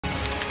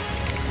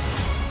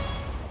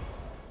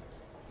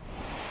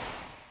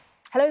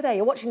Hello there,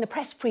 you're watching the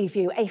press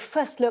preview, a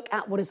first look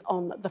at what is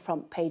on the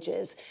front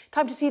pages.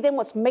 Time to see then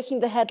what's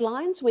making the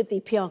headlines with the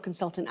PR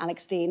consultant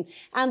Alex Dean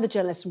and the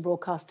journalist and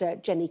broadcaster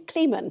Jenny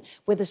Kleeman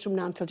with us from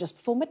now until just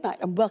before midnight.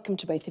 And welcome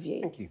to both of you.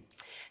 Thank you.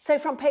 So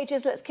front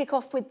pages, let's kick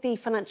off with the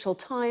Financial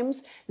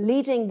Times,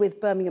 leading with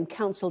Birmingham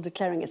Council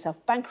declaring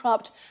itself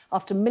bankrupt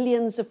after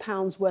millions of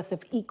pounds worth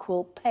of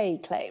equal pay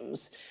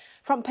claims.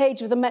 Front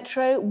page of the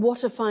Metro,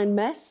 what a fine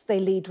mess. They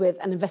lead with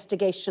an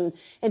investigation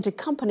into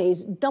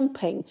companies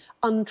dumping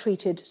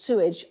untreated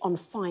sewage on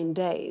fine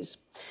days.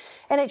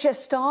 NHS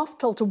staff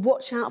told to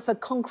watch out for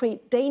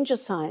concrete danger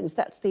signs.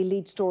 That's the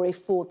lead story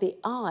for The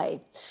Eye.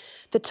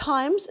 The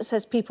Times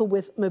says people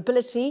with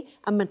mobility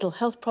and mental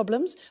health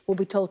problems will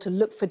be told to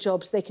look for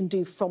jobs they can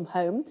do from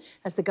home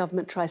as the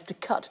government tries to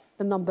cut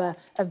the number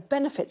of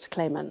benefits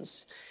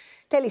claimants.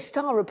 Daily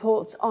Star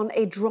reports on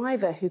a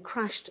driver who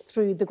crashed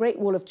through the Great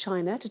Wall of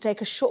China to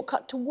take a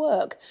shortcut to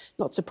work.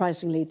 Not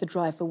surprisingly, the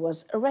driver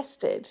was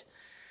arrested.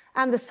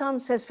 And The Sun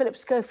says Philip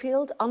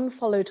Schofield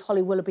unfollowed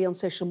Holly Willoughby on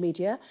social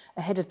media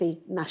ahead of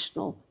the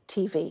National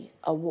TV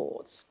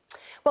Awards.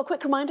 Well,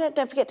 quick reminder,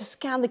 don't forget to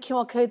scan the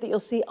QR code that you'll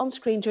see on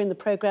screen during the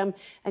programme,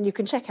 and you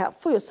can check out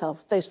for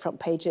yourself those front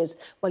pages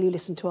while you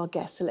listen to our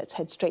guests. So let's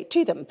head straight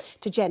to them.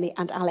 To Jenny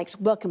and Alex,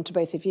 welcome to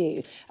both of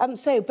you.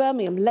 So,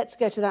 Birmingham, let's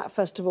go to that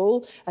first of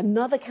all.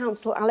 Another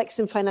council, Alex,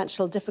 in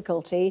financial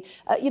difficulty.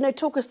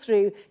 Talk us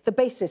through the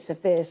basis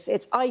of this.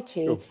 It's IT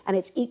and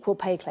it's equal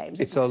pay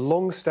claims. It's a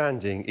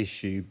long-standing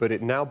issue, but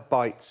it now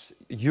bites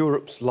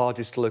Europe's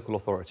largest local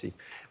authority.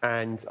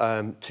 And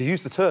to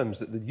use the terms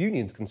that the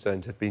unions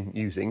concerned have been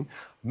using,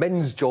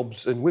 men's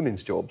jobs and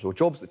women's jobs, or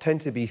jobs that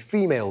tend to be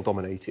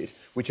female-dominated,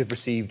 which have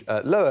received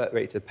lower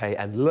rates of pay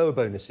and lower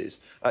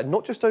bonuses,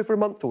 not just over a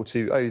month or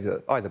two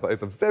either, but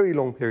over very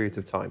long periods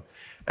of time.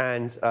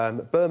 And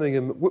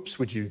Birmingham, whoops,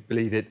 would you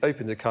believe it,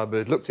 opened a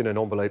cupboard, looked in an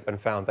envelope and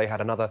found they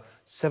had another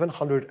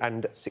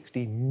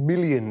 £760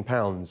 million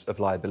of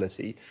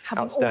liability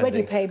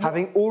outstanding.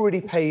 Having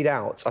already paid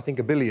out, I think,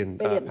 £1 billion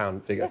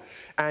pound figure.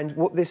 Yeah. And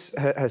what this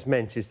has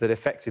meant is that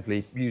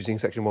effectively, using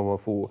Section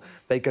 114,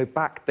 they go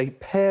back, they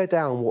pare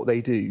down what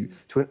they do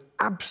to an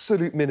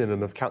absolute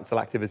minimum of council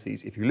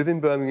activities. If you live in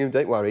Birmingham,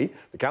 don't worry,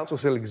 the council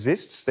still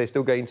exists, they're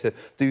still going to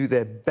do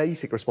their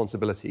basic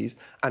responsibilities,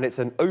 and it's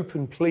an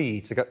open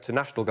plea to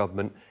national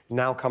government,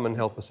 now come and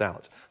help us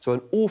out. So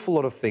an awful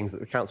lot of things that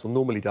the council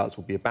normally does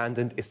will be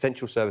abandoned,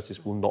 essential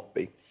services will not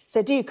be.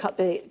 So do you cut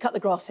the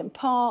grass in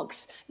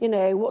parks?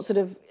 What sort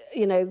of,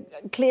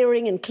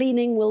 clearing and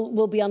cleaning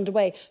will be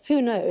underway? Who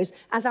knows?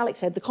 As Alex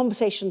said, the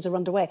conversations are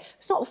underway.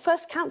 It's not the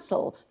first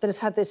council that has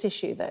had this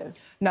issue, though.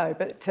 No,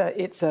 but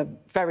it's a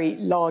very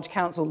large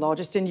council,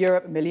 largest in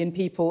Europe, 1 million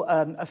people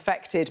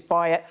affected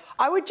by it.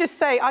 I would just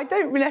say I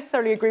don't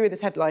necessarily agree with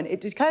this headline. It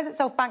declares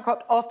itself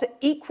bankrupt after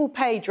equal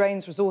pay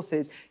drains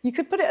resources. You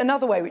could put it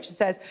another way, which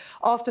says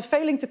after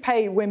failing to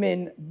pay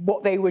women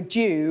what they were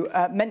due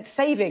meant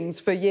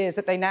savings for years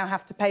that they now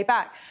have to pay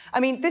back. I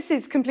mean, this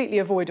is completely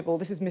avoidable.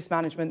 This is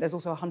mismanagement. There's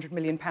also £100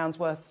 million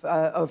worth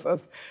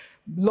of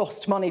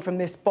lost money from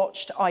this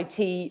botched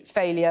IT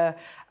failure.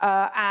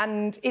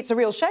 And it's a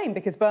real shame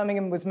because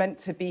Birmingham was meant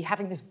to be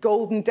having this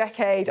golden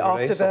decade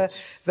after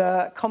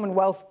the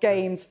Commonwealth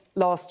Games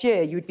last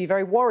year. You would be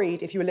very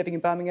worried if you were living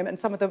in Birmingham, and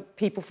some of the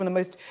people from the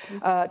most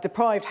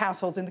deprived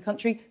households in the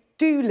country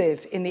do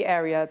live in the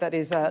area that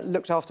is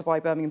looked after by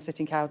Birmingham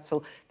City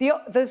Council.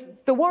 The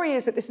worry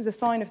is that this is a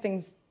sign of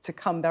things to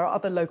come. There are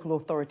other local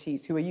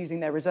authorities who are using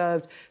their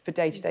reserves for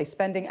day-to-day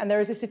spending, and there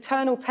is this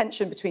eternal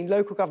tension between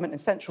local government and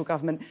central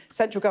government.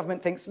 Central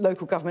government thinks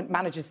local government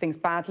manages things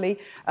badly.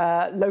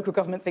 Local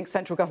government thinks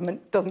central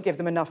government doesn't give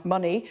them enough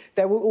money.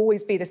 There will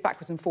always be this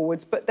backwards and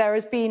forwards, but there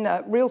has been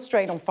a real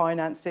strain on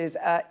finances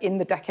in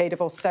the decade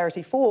of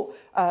austerity for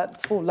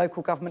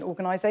local government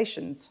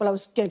organisations. Well, I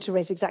was going to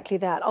raise exactly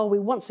that. Are we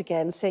once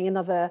again seeing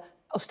another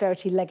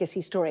austerity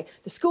legacy story?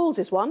 The schools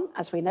is one,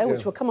 as we know,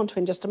 which we'll come on to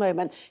in just a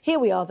moment. Here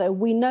we are, though.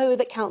 We know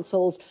that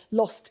councils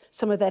lost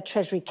some of their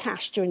treasury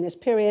cash during this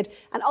period,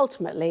 and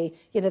ultimately,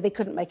 they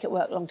couldn't make it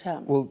work long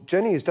term. Well,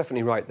 Jenny is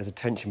definitely right. There's a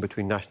tension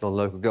between national and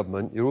local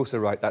government. You're also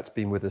right, that's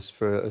been with us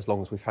for as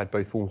long as we've had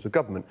both forms of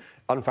government.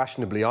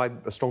 Unfashionably,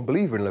 I'm a strong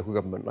believer in local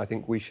government. I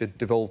think we should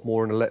devolve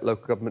more and let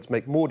local governments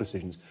make more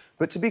decisions.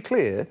 But to be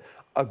clear,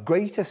 a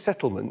greater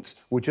settlement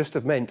would just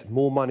have meant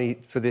more money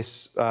for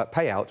this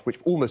payout, which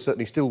almost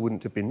certainly still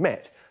wouldn't have been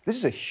met. This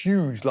is a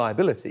huge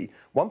liability.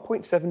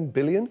 1.7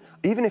 billion,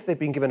 even if they've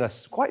been given a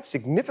quite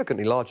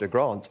significantly larger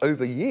grant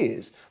over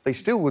years, they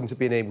still wouldn't have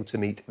been able to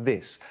meet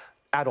this.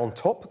 Add on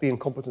top the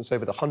incompetence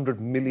over the £100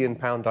 million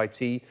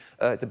IT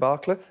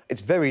debacle.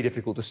 It's very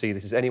difficult to see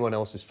this as anyone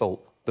else's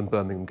fault than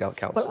Birmingham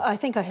Council. Well, I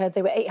think I heard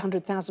they were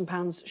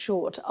 £800,000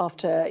 short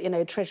after,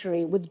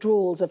 Treasury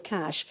withdrawals of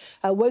cash.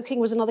 Woking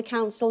was another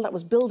council that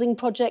was building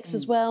projects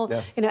as well.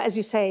 Yeah. As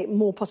you say,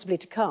 more possibly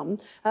to come.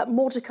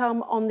 More to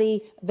come on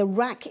the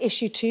RAC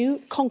issue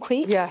too,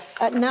 concrete.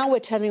 Yes. Now we're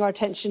turning our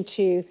attention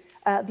to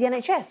the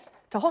NHS,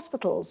 to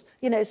hospitals.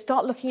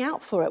 Start looking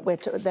out for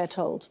it, they're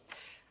told.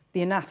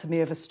 the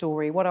anatomy of a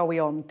story. What are we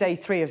on? Day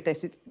 3 of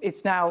this.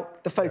 It's now,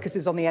 the focus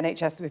is on the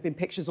NHS. There have been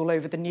pictures all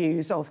over the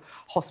news of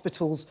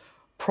hospitals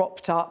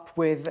propped up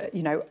with,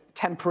 you know,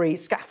 temporary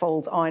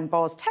scaffolds, iron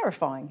bars.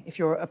 Terrifying if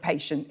you're a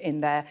patient in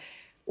there.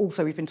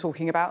 Also, we've been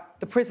talking about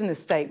the prison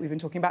estate. We've been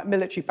talking about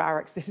military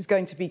barracks. This is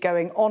going to be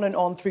going on and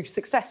on through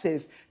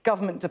successive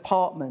government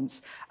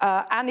departments.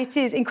 And it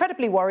is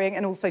incredibly worrying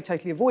and also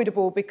totally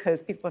avoidable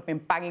because people have been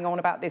banging on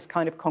about this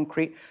kind of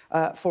concrete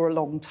for a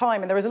long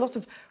time. And there is a lot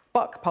of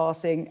buck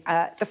passing.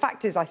 The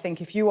fact is, I think,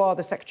 if you are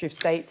the Secretary of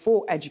State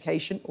for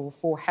Education or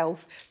for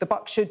Health, the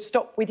buck should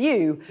stop with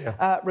you,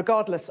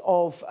 regardless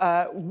of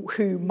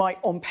who might,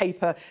 on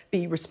paper,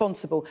 be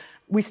responsible.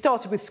 We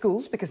started with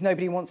schools because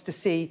nobody wants to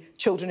see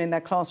children in their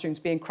classrooms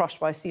being crushed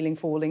by a ceiling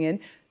falling in.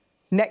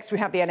 Next, we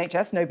have the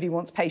NHS. Nobody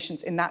wants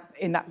patients in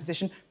that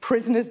position.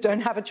 Prisoners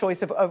don't have a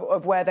choice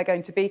of where they're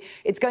going to be.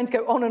 It's going to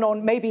go on and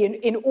on, maybe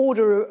in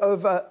order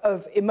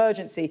of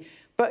emergency.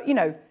 But, you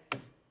know,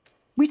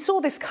 we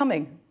saw this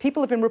coming.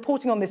 People have been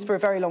reporting on this for a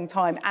very long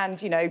time and,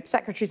 you know,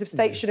 secretaries of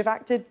state should have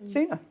acted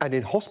sooner. And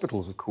in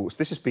hospitals, of course,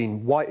 this has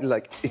been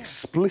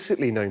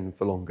explicitly known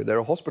for longer. There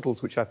are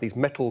hospitals which have these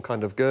metal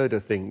kind of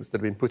girder things that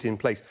have been put in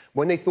place.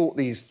 When they thought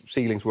these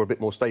ceilings were a bit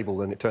more stable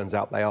than it turns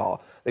out they are,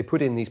 they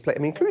put in these,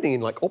 including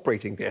in, like,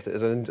 operating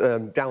theatres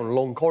and down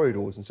long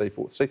corridors and so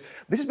forth. So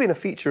this has been a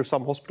feature of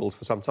some hospitals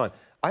for some time.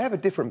 I have a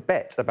different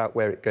bet about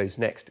where it goes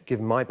next,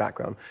 given my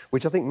background,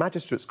 which I think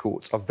magistrates'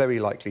 courts are very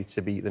likely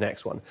to be the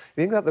next one. If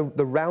you think about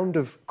the round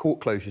of court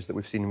closures that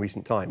we've seen in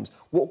recent times,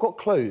 what got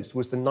closed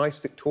was the nice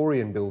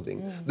Victorian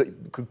building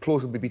that could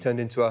plausibly be turned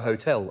into a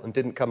hotel and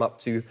didn't come up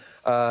to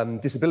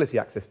disability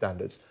access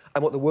standards.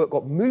 And what the work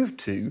got moved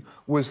to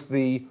was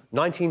the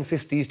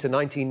 1950s to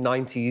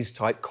 1990s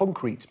type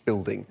concrete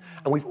building.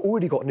 And we've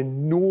already got an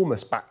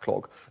enormous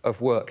backlog of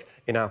work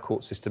in our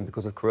court system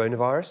because of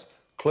coronavirus.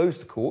 Close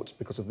the courts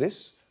because of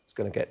this. It's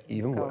going to get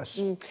even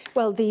worse.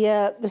 Well,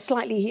 the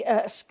slightly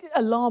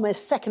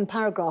alarmist second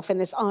paragraph in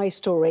this I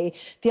story,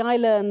 the I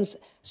learns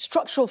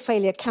structural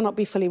failure cannot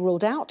be fully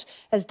ruled out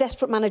as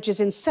desperate managers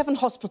in 7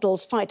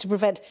 hospitals fight to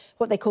prevent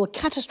what they call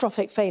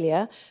catastrophic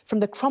failure from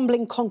the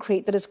crumbling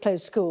concrete that has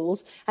closed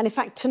schools. And in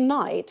fact,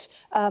 tonight,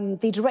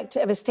 the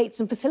Director of Estates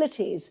and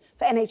Facilities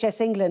for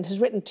NHS England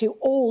has written to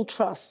all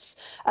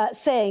trusts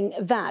saying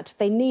that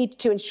they need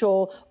to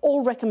ensure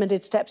all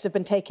recommended steps have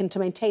been taken to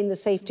maintain the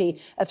safety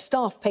of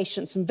staff,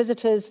 patients and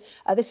visitors.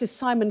 This is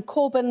Simon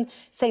Corbyn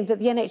saying that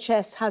the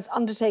NHS has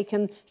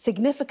undertaken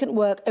significant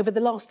work over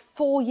the last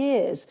 4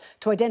 years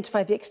to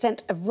identify the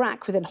extent of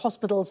RAC within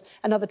hospitals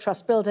and other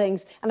trust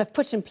buildings and have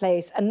put in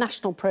place a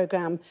national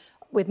programme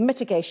with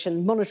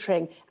mitigation,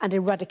 monitoring and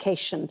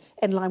eradication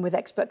in line with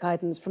expert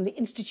guidance from the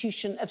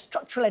Institution of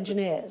Structural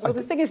Engineers. Well,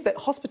 the thing is that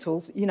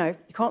hospitals, you know,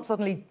 you can't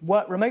suddenly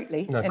work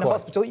remotely in a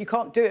hospital. You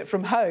can't do it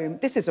from home.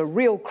 This is a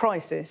real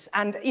crisis.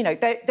 And, you know,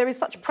 there is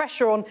such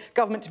pressure on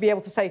government to be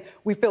able to say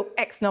we've built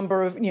X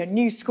number of, you know,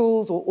 new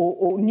schools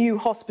or new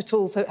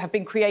hospitals have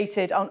been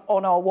created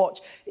on our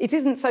watch. It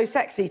isn't so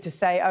sexy to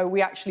say, oh,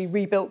 we actually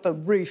rebuilt the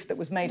roof that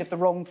was made of the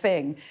wrong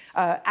thing.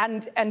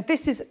 And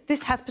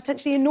this has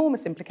potentially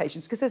enormous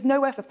implications because there's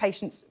nowhere for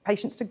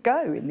patients to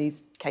go in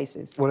these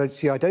cases. Well,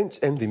 see, I don't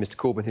envy Mr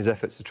Corbyn his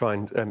efforts to try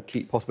and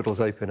keep hospitals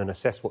open and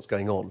assess what's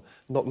going on,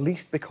 not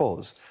least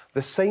because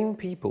the same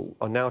people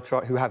are now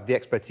who have the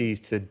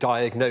expertise to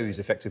diagnose,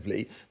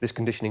 effectively, this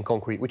condition in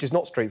concrete, which is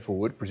not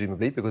straightforward,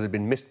 presumably, because it's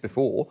been missed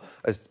before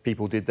as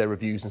people did their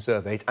reviews and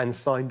surveys and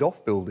signed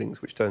off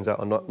buildings, which turns out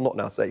are not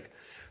now safe.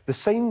 The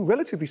same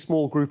relatively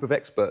small group of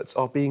experts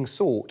are being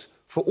sought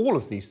for all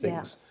of these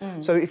things.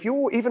 So if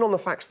you're, even on the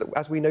facts that,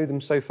 as we know them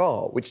so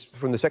far, which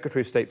from the Secretary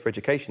of State for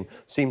Education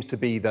seems to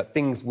be that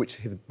things which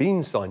have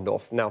been signed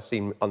off now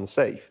seem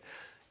unsafe,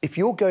 if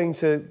you're going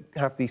to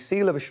have the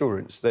seal of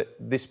assurance that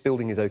this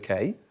building is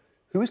OK,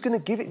 who is going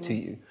to give it to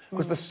you?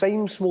 Because the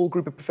same small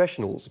group of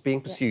professionals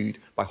being pursued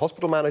by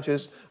hospital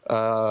managers,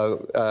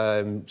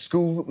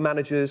 school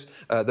managers,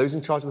 those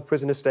in charge of the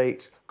prison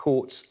estates,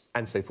 courts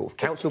and so forth,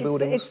 council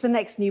buildings. It's the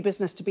next new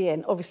business to be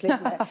in, obviously,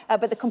 isn't it?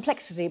 But the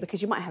complexity,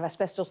 because you might have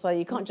asbestos there,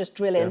 you can't just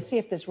drill in and see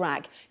if there's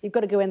RAC. You've got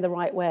to go in the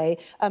right way.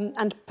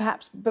 And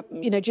perhaps,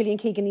 you know, Gillian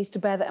Keegan needs to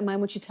bear that in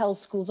mind when she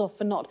tells schools off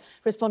for not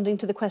responding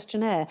to the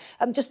questionnaire.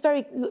 Just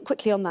very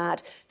quickly on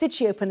that, did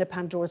she open a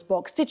Pandora's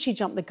box? Did she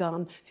jump the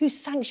gun? Who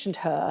sanctioned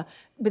her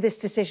with this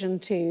decision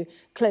to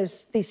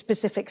close these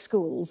specific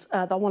schools,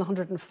 the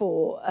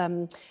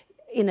 104,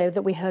 you know,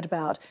 that we heard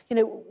about? You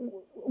know,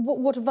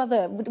 what of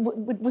other...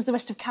 Was the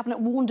rest of Cabinet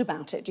warned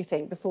about it, do you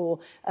think, before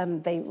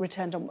they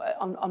returned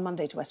on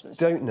Monday to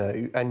Westminster? Don't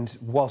know. And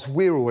whilst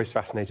we're always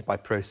fascinated by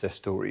process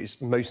stories,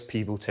 most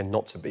people tend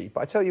not to be.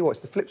 But I tell you what,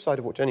 it's the flip side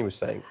of what Jenny was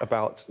saying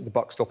about the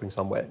buck stopping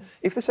somewhere.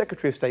 If the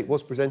Secretary of State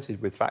was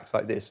presented with facts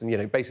like this, and, you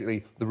know,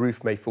 basically the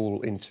roof may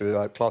fall into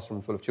a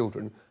classroom full of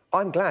children,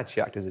 I'm glad she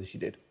acted as she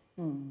did.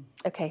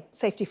 OK,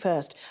 safety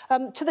first.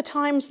 To the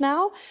Times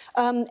now.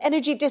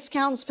 Energy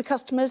discounts for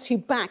customers who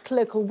back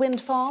local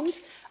wind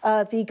farms.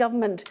 The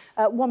government,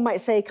 one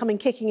might say, coming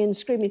kicking in,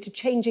 screaming to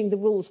changing the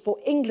rules for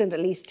England, at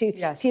least, to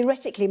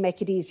theoretically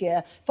make it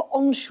easier for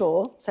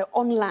onshore, so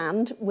on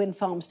land, wind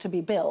farms to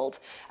be built.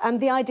 And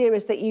the idea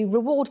is that you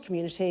reward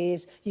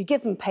communities, you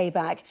give them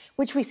payback,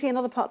 which we see in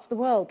other parts of the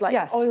world, like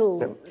oil,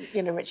 rich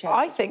areas.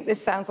 I think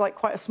this sounds like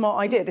quite a smart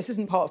idea. This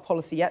isn't part of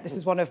policy yet. This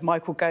is one of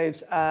Michael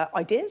Gove's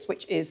ideas,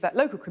 which is that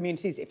local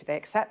communities, if they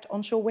accept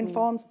onshore wind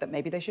farms, that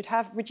maybe they should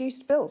have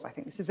reduced bills. I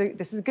think this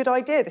is a good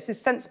idea. This is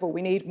sensible.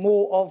 We need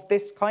more of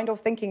this kind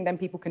of thinking. Then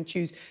people can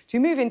choose to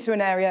move into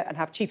an area and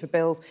have cheaper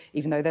bills,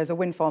 even though there's a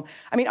wind farm.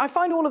 I mean, I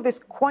find all of this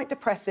quite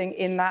depressing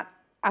in that,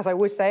 as I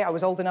always say, I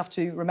was old enough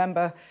to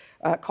remember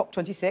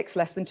COP26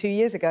 less than 2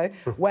 years ago,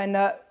 when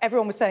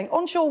everyone was saying,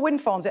 onshore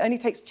wind farms, it only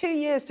takes 2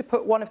 years to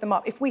put one of them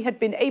up. If we had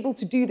been able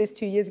to do this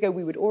 2 years ago,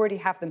 we would already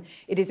have them.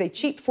 It is a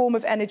cheap form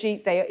of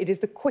energy. It is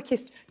the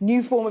quickest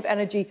new form of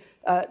energy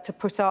to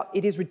put up.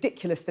 It is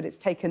ridiculous that it's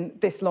taken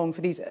this long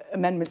for these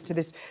amendments to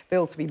this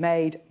bill to be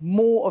made.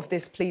 More of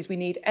this, please. We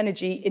need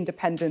energy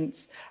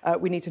independence.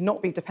 We need to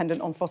not be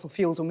dependent on fossil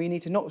fuels, and we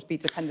need to not be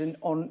dependent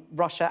on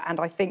Russia. And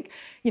I think,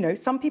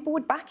 some people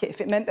would back it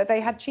if it meant that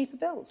they had cheaper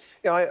bills.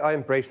 Yeah, I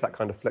embrace that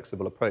kind of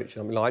flexible approach.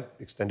 I mean, I'd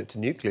extend it to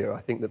nuclear. I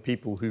think that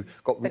people who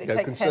got... But it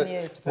takes 10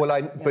 years to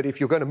put But if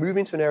you're going to move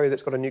into an area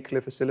that's got a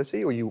nuclear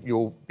facility, or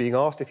you're being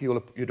asked if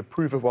you'd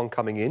approve of one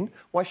coming in,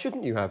 why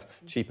shouldn't you have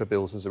cheaper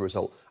bills as a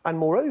result? And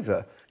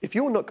moreover, if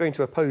you're not going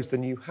to oppose the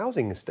new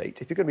housing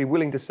estate, if you're going to be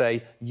willing to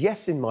say,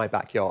 yes, in my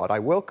backyard, I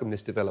welcome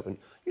this development,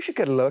 you should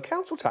get a lower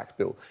council tax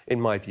bill,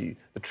 in my view.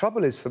 The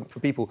trouble is, for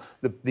people,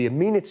 the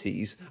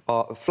amenities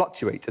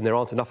fluctuate and there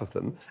aren't enough of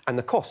them, and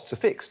the costs are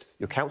fixed.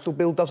 Your council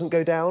bill doesn't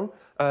go down,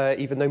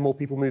 even though more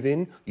people move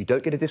in. You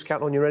don't get a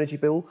discount on your energy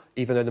bill,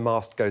 even though the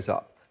mast goes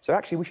up. So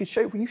actually, we should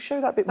show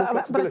that bit more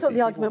flexibility. But I thought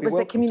the argument was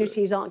that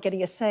communities aren't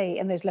getting a say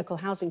in those local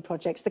housing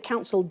projects. The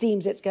council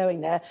deems it's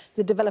going there,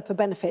 the developer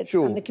benefits,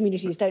 and the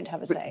communities don't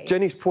have a say.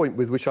 Jenny's point,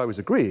 with which I was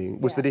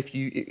agreeing, was that if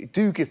you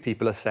do give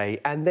people a say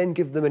and then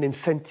give them an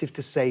incentive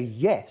to say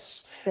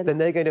yes, then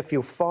they're going to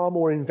feel far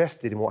more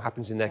invested in what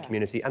happens in their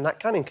community, and that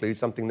can include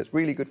something that's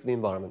really good for the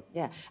environment.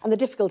 Yeah, and the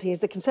difficulty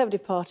is the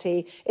Conservative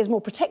Party is more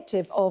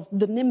protective of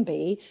the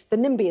NIMBY. The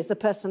NIMBY is the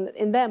person,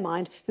 in their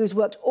mind, who's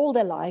worked all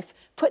their life,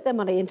 put their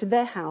money into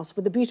their house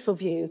with a beautiful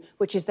view,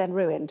 which is then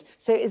ruined.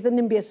 So is the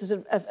NIMBY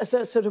a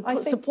sort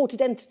of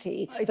supported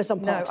entity for some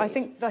parties?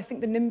 No, I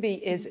think the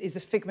NIMBY is a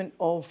figment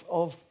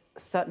of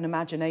certain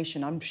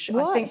imagination. I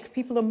think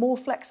people are more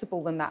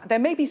flexible than that. There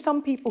may be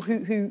some people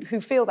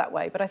who feel that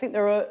way, but I think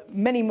there are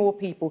many more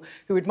people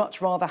who would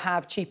much rather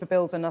have cheaper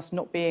bills and us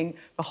not being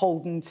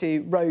beholden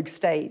to rogue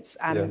states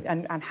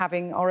and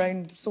having our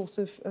own source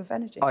of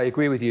energy. I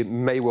agree with you. It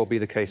may well be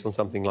the case on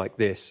something like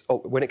this.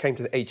 When it came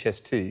to the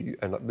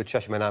HS2 and the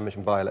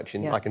Cheshire-Ammersham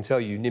by-election, I can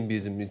tell you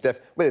NIMBYism is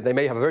well, they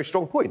may have a very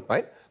strong point,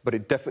 right? But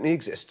it definitely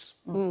exists.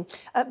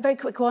 Very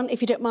quick one, if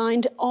you don't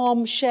mind.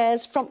 ARM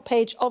shares, front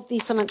page of the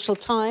Financial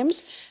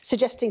Times,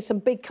 suggesting some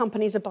big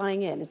companies are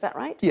buying in. Is that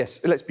right?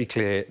 Yes, let's be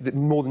clear.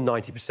 More than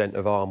 90%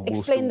 of ARM...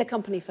 Explain the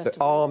company, first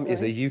of all. ARM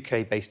is a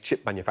UK-based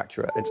chip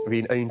manufacturer. It's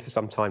been owned for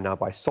some time now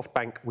by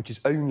SoftBank, which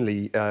is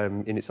only,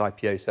 in its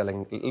IPO,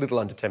 selling a little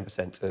under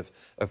 10%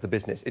 of the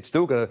business. It's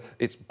still going to...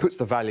 It puts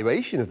the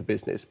valuation of the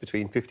business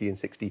between $50 and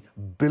 $60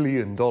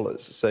 billion.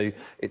 So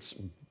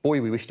it's... Boy,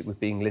 we wished it was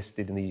being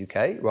listed in the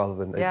UK rather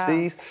than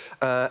overseas.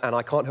 And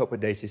I can't help but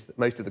notice that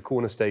most of the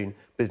cornerstone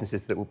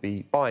businesses that will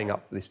be buying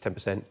up this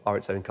 10% are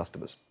its own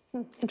customers.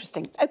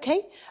 Interesting.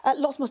 OK,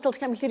 lots more still to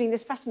come, including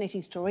this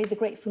fascinating story, the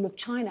Great Fool of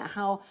China,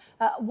 how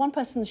one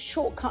person's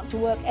shortcut to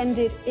work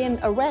ended in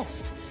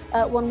arrest.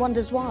 One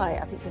wonders why.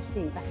 I think you'll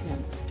see back in a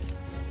moment.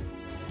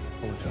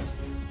 Apologise.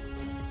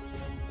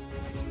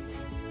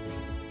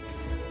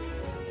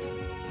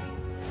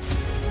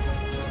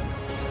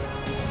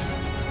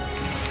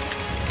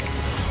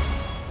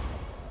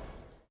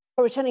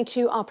 Returning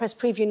to our press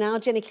preview now,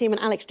 Jenny Cleam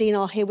and Alex Dean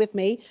are here with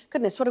me.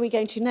 Goodness, what are we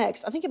going to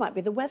next? I think it might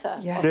be the weather.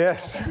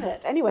 Yes. Isn't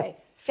it? Anyway,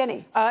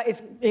 Jenny.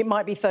 It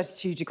might be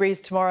 32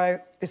 degrees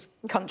tomorrow. This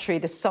country,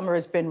 this summer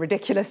has been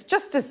ridiculous,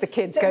 just as the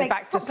kids go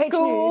back to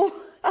school.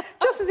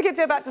 Just as the kids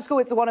go back to school,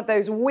 it's one of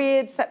those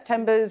weird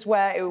Septembers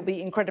where it will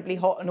be incredibly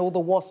hot and all the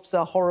wasps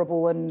are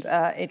horrible and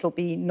it'll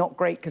be not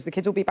great because the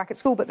kids will be back at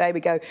school. But there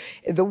we go.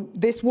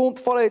 This warmth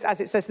follows,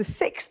 as it says, the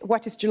 6th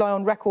wettest July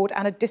on record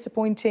and a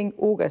disappointing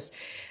August.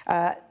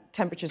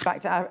 Temperatures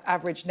back to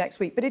average next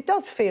week. But it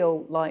does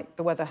feel like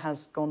the weather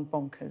has gone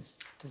bonkers.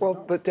 Well,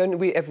 but don't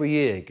we every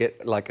year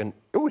get like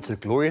it's a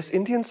glorious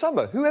Indian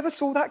summer. Who ever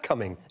saw that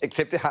coming?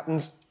 Except it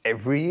happens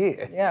every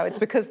year. Yeah, it's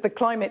because the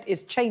climate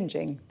is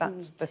changing.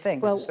 That's the thing.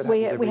 Well,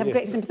 we have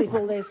great sympathy for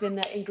all those in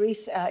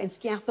Greece, in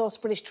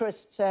Skiathos, British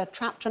tourists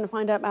trapped, trying to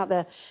find out about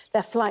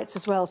their flights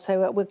as well.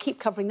 So we'll keep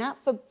covering that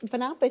for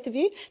now, both of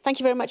you. Thank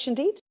you very much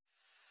indeed.